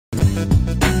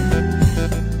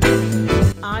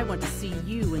I want to see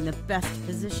you in the best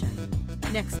position,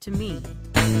 next to me.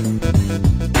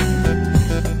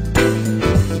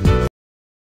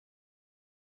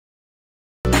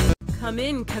 Come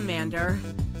in, Commander.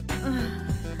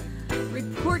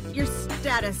 Report your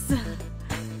status.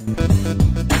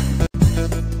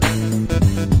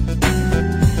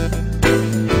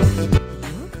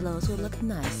 Your clothes will look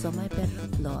nice on my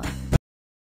bedroom floor.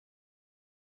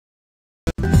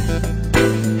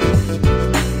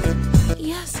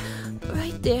 Yes,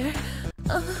 right there.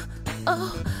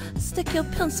 Oh, stick your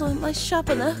pencil in my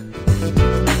sharpener.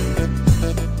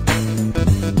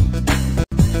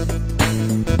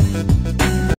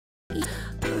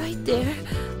 Right there.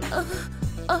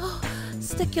 Oh,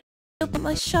 stick your pencil in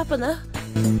my sharpener.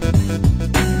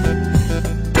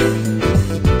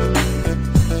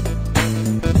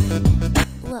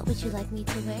 What would you like me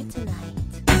to wear tonight?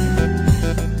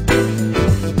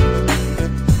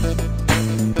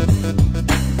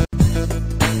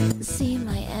 See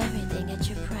my everything at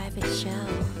your private show.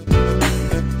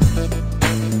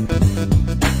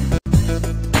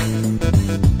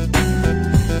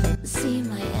 See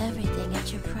my everything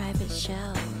at your private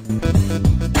show.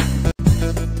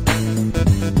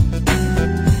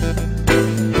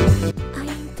 I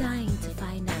am dying to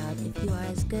find out if you are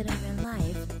as good in real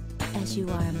life as you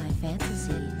are in my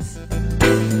fantasies.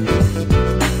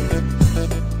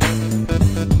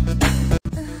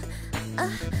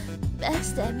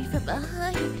 Backstab me from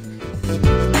behind.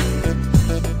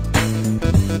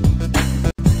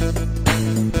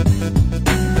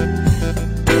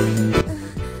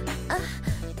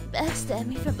 Backstab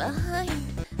me from behind.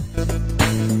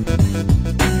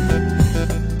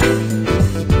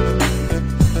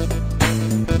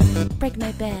 Break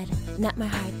my bed, not my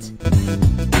heart.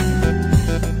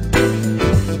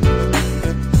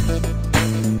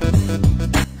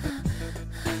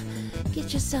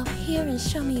 Get yourself here and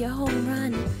show me your home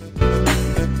run.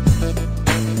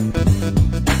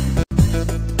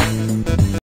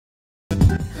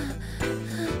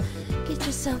 Get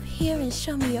yourself here and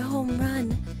show me your home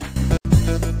run.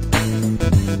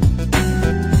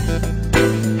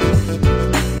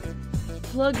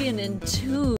 Plug in and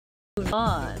tune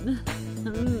on.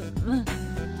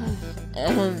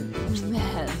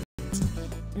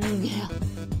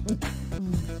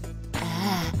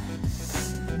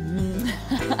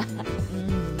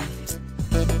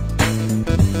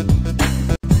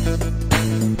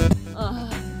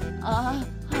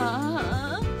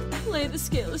 Play the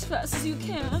scale as fast as you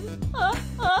can.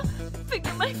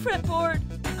 Finger my fretboard.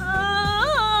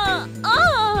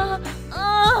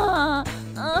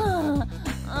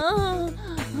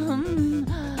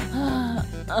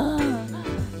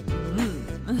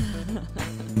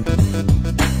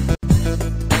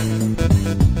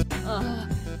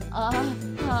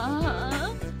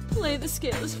 Play the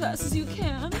scale as fast as you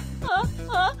can.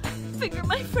 Finger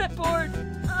my fretboard.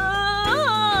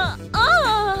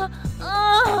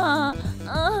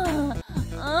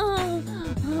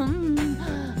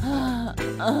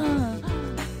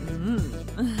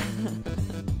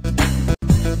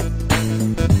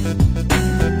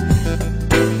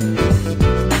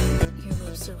 Your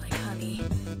lips are like honey,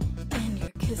 and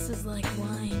your kisses like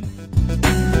wine.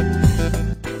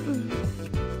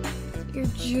 Your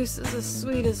juice is as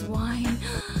sweet as wine,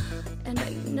 and I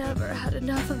never had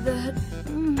enough of that.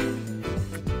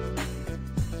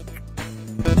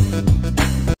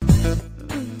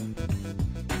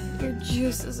 Your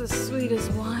juice is as sweet as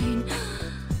wine,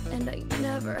 and I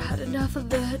never had enough of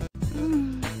that.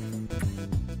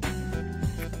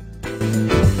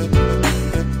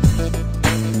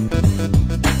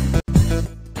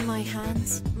 My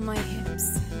hands, my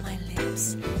hips, my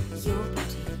lips, your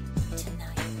body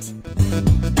tonight.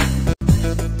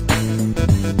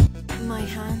 My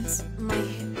hands, my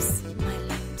hips, my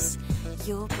lips,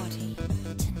 your body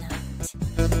tonight.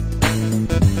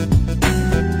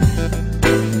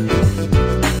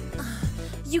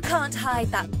 You can't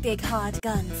hide that big hard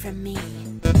gun from me.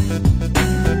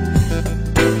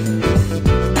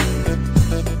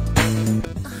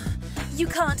 You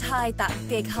can't hide that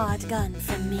big hard gun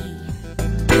from me.